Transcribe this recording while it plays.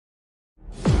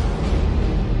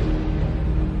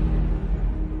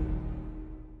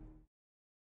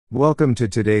Welcome to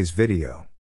today's video.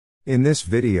 In this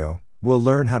video, we'll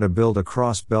learn how to build a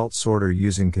cross-belt sorter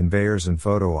using conveyors and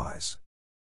photoeyes.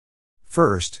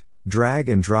 First, drag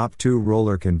and drop two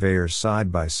roller conveyors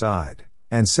side by side,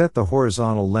 and set the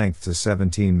horizontal length to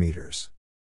 17 meters.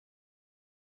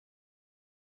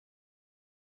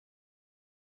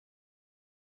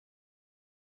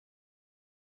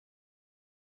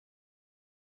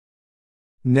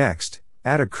 Next,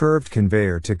 add a curved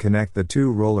conveyor to connect the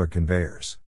two roller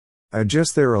conveyors.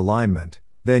 Adjust their alignment,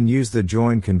 then use the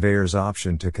Join Conveyors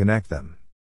option to connect them.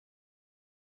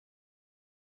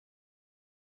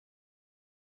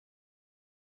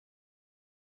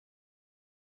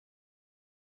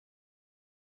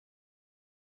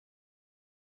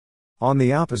 On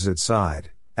the opposite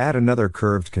side, add another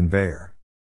curved conveyor.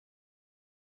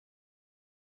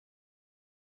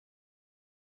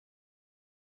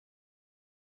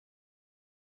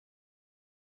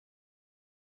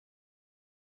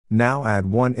 Now add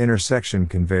one intersection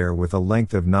conveyor with a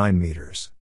length of 9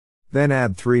 meters. Then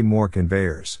add 3 more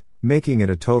conveyors, making it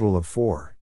a total of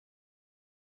 4.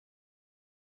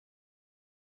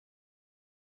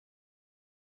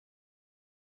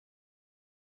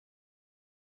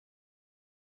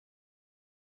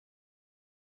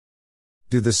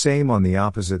 Do the same on the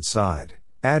opposite side,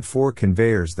 add 4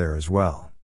 conveyors there as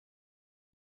well.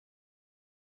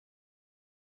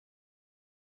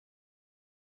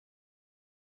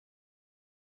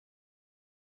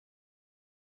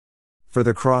 For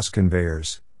the cross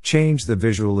conveyors, change the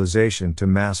visualization to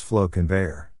mass flow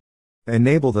conveyor.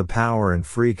 Enable the power and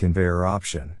free conveyor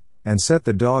option, and set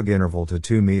the dog interval to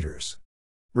 2 meters.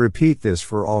 Repeat this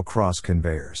for all cross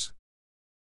conveyors.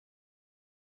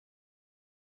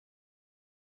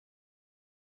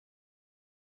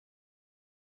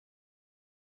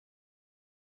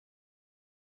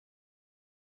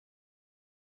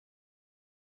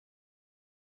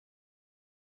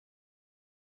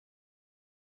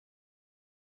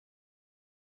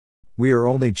 We are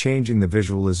only changing the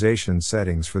visualization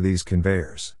settings for these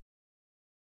conveyors.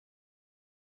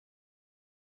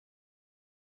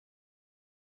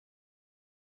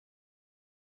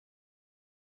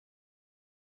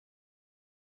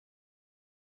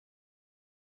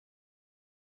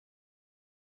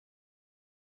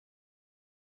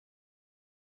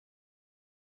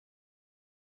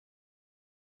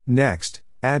 Next,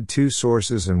 add 2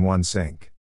 sources and 1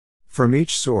 sink. From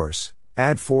each source,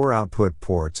 add 4 output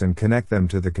ports and connect them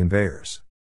to the conveyors.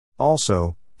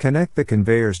 Also, connect the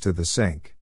conveyors to the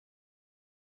sink.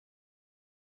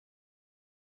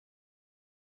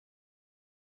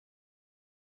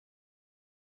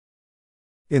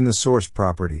 In the source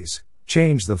properties,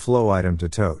 change the flow item to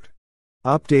tote.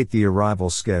 Update the arrival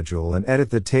schedule and edit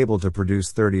the table to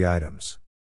produce 30 items.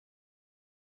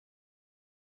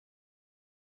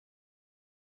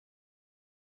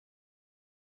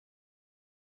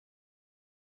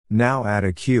 Now add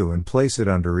a queue and place it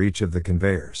under each of the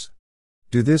conveyors.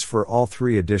 Do this for all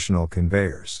 3 additional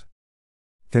conveyors.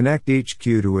 Connect each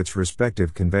queue to its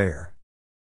respective conveyor.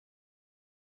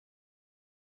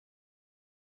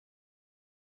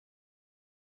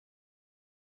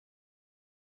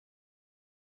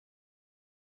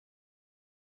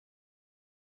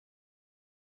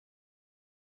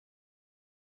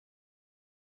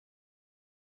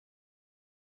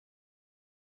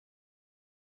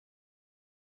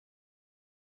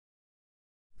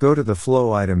 Go to the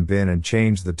flow item bin and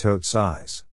change the tote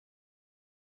size.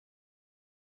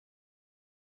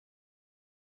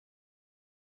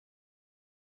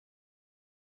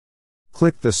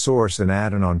 Click the source and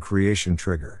add an on creation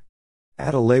trigger.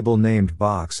 Add a label named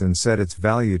box and set its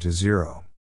value to 0.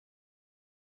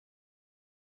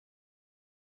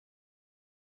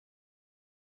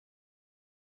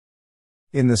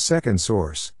 In the second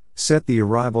source, set the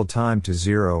arrival time to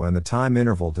 0 and the time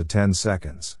interval to 10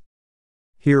 seconds.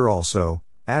 Here also,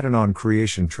 add an on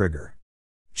creation trigger.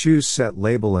 Choose set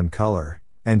label and color,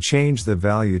 and change the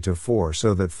value to 4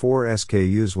 so that 4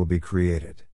 SKUs will be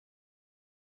created.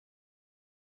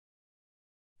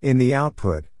 In the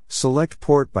output, select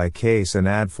port by case and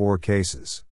add 4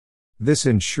 cases. This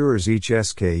ensures each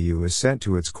SKU is sent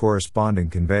to its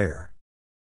corresponding conveyor.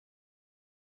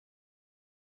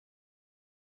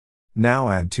 Now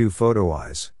add 2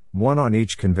 photoeyes, 1 on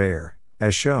each conveyor,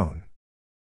 as shown.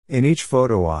 In each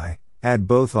photoeye, add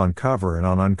both on cover and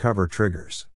on uncover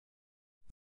triggers.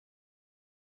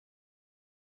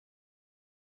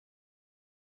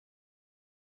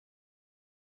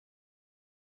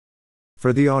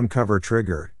 For the on cover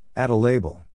trigger, add a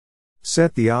label.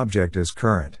 Set the object as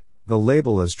current, the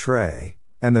label as tray,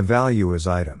 and the value as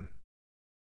item.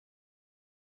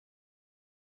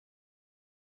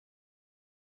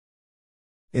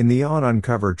 In the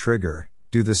on-uncover trigger,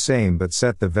 do the same but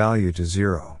set the value to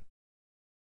 0.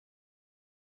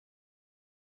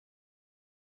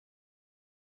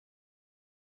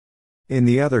 In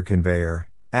the other conveyor,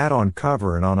 add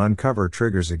on-cover and on-uncover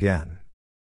triggers again.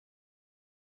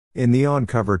 In the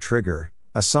on-cover trigger,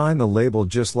 assign the label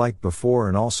just like before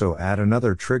and also add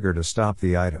another trigger to stop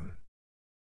the item.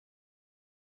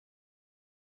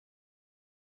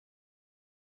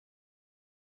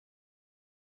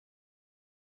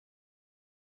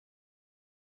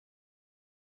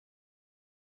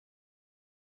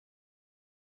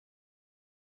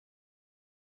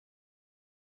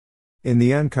 In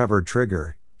the uncovered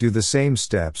trigger, do the same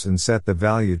steps and set the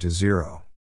value to 0.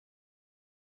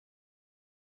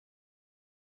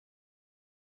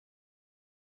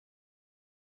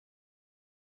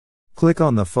 Click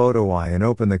on the photo eye and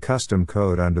open the custom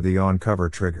code under the on-cover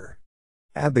trigger.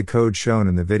 Add the code shown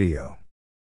in the video.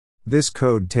 This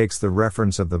code takes the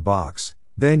reference of the box,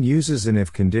 then uses an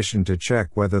if condition to check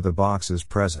whether the box is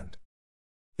present.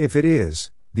 If it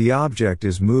is, the object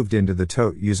is moved into the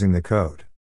tote using the code.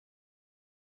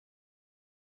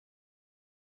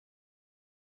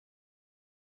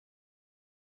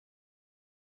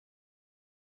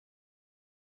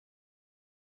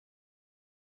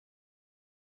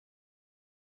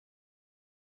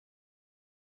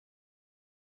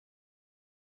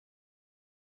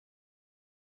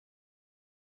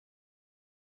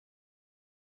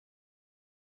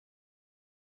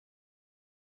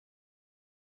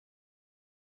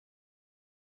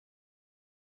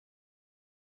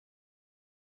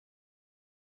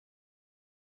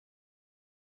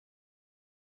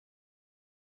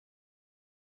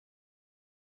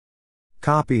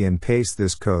 Copy and paste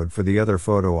this code for the other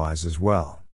photo eyes as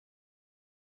well.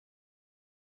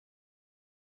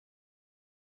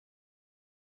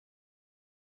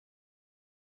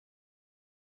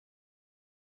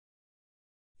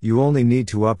 You only need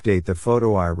to update the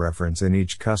photo eye reference in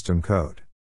each custom code.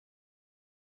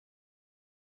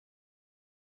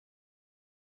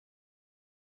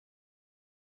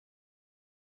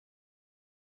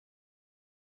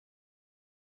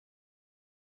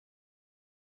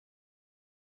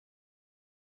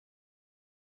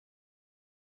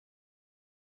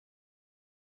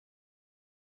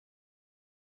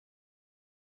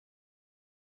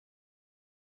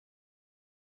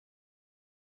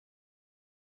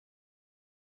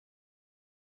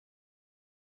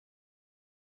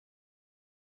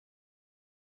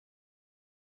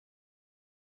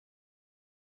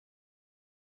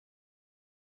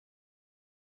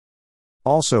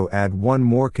 Also add one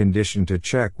more condition to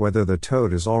check whether the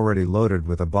tote is already loaded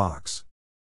with a box.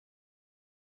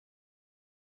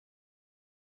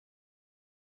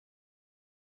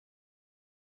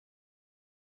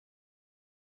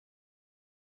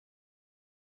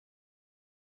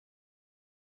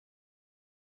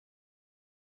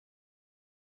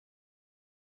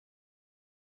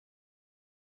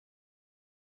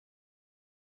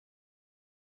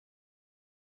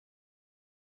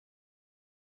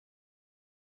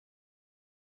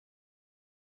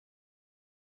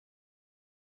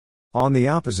 On the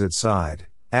opposite side,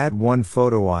 add one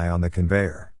photo eye on the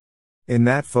conveyor. In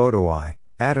that photo eye,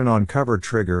 add an on-cover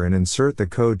trigger and insert the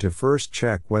code to first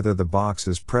check whether the box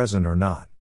is present or not.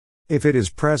 If it is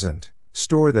present,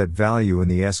 store that value in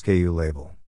the SKU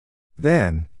label.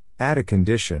 Then, add a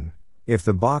condition: if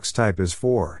the box type is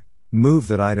 4, move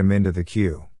that item into the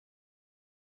queue.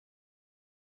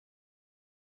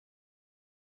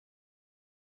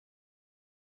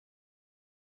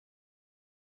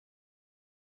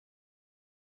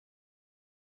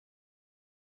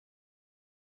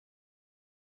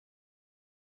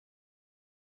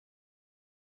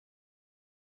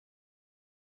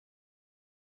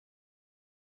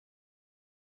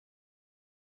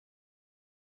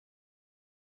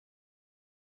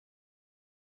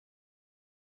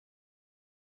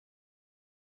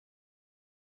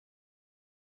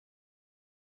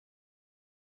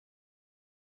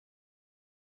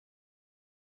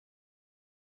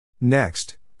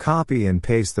 Next, copy and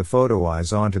paste the photo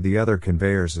eyes onto the other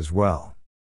conveyors as well.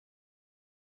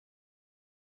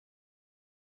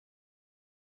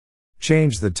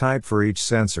 Change the type for each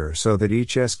sensor so that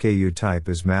each SKU type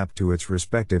is mapped to its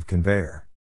respective conveyor.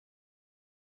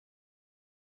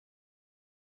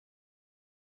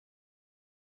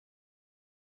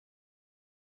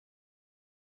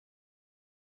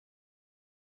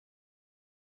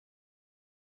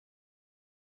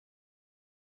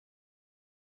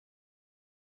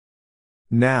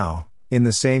 Now, in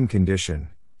the same condition,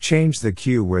 change the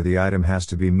queue where the item has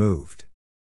to be moved.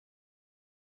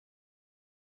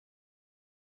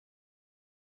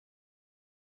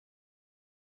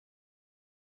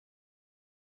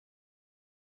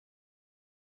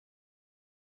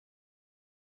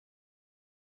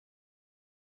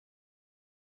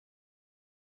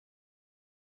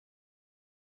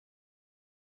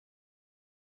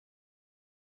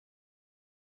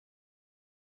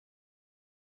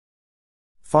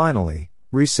 Finally,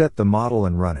 reset the model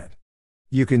and run it.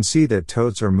 You can see that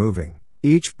totes are moving,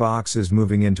 each box is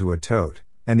moving into a tote,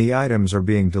 and the items are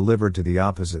being delivered to the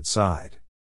opposite side.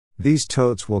 These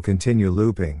totes will continue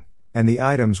looping, and the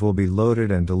items will be loaded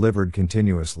and delivered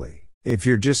continuously. If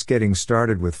you're just getting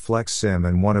started with FlexSim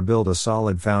and want to build a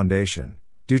solid foundation,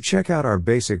 do check out our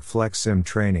basic FlexSim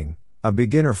training, a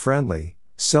beginner-friendly,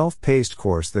 self-paced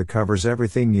course that covers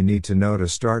everything you need to know to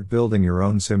start building your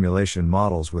own simulation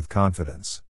models with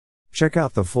confidence. Check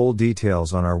out the full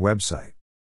details on our website.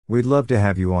 We'd love to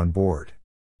have you on board.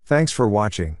 Thanks for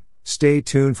watching, stay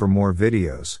tuned for more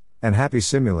videos, and happy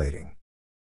simulating!